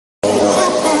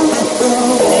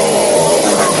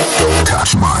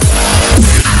That's mine.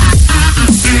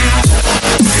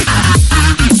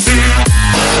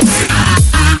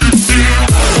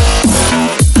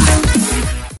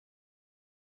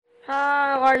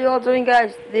 Hi, how are you all doing,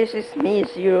 guys? This is me,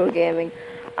 Zero Gaming,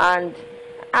 and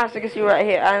as you can see right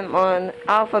here, I'm on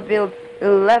Alpha build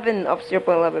 11 of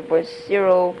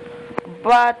 0.11.0.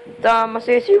 But as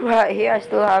you can see right here, I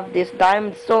still have this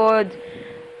diamond sword,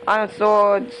 iron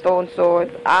sword, stone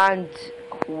sword, and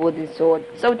wooden sword.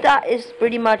 So that is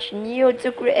pretty much new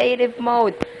to creative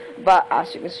mode. But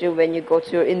as you can see, when you go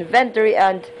to your inventory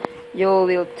and you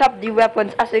will tap the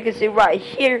weapons, as you can see right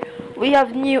here, we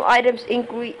have new items in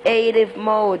creative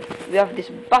mode. We have this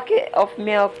bucket of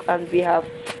milk, and we have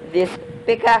this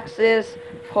pickaxes,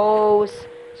 hoes,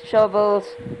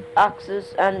 shovels,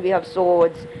 axes, and we have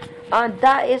swords. And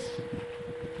that is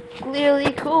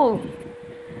clearly cool.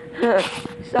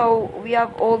 So we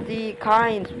have all the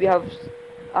kinds. We have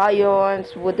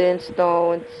irons, wooden,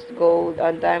 stones, gold,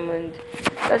 and diamond.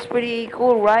 That's pretty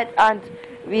cool, right? And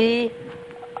we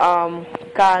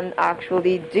can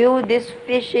actually do this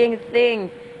fishing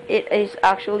thing. It is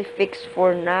actually fixed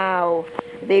for now.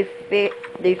 They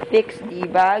fixed the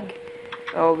bag,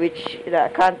 which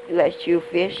that can't let you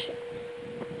fish.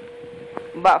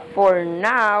 But for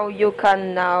now, you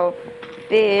can now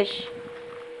fish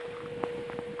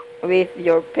with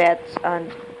your pets.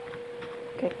 And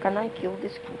okay, can I kill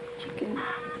this chicken?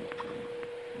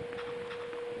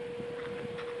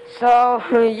 So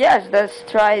yes, let's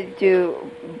try to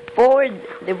board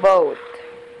the boat.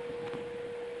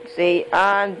 See,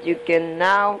 and you can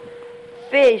now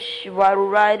fish while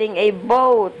riding a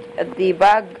boat. The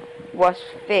bag was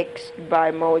fixed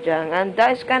by Mojang, and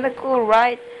that's kind of cool,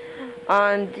 right?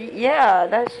 And yeah,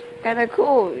 that's kind of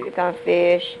cool. You can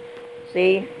fish,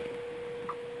 see.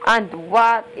 And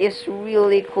what is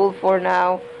really cool for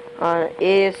now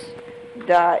is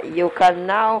that you can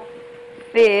now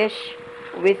fish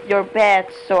with your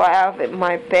pets. So I have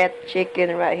my pet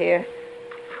chicken right here.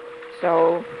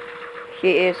 So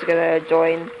he is gonna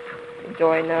join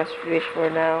us fish for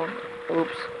now.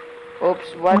 Oops,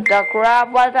 what the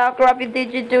crap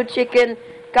did you do, chicken?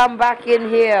 Come back in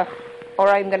here, or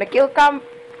I'm gonna kill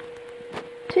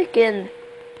chicken,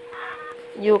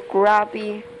 you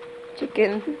crappy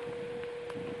chicken.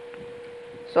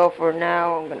 So for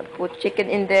now, I'm gonna put chicken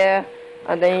in there,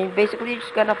 and then basically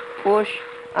just gonna push,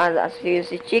 and as you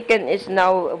see, chicken is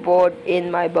now aboard in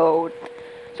my boat.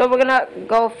 So we're gonna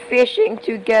go fishing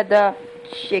together,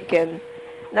 chicken.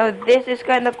 Now this is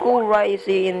kind of cool, right? You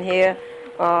see in here,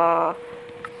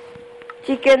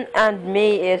 chicken and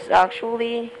me is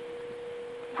actually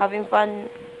having fun,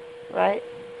 right?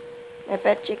 My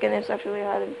pet chicken is actually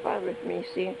having fun with me.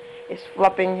 See, he's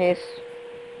flapping his,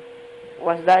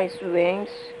 what's that, his wings.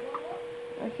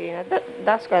 Okay,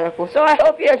 that's kind of cool. So I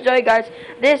hope you enjoy, guys.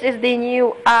 This is the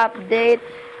new update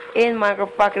in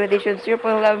Minecraft Pocket Edition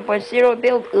 0.11.0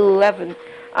 build 11,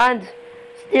 and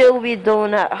still we do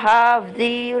not have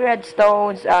the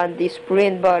redstones and the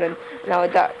sprint button. Now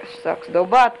that sucks though,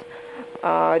 but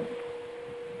I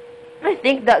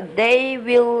think that they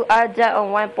will add that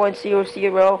on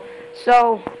 1.00.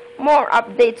 So more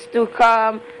updates to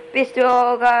come. Peace to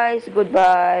all, guys.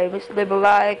 Goodbye. Please leave a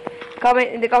like,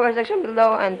 comment in the comment section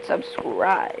below, and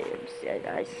subscribe. See ya,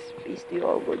 guys. Peace to you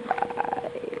all. Goodbye.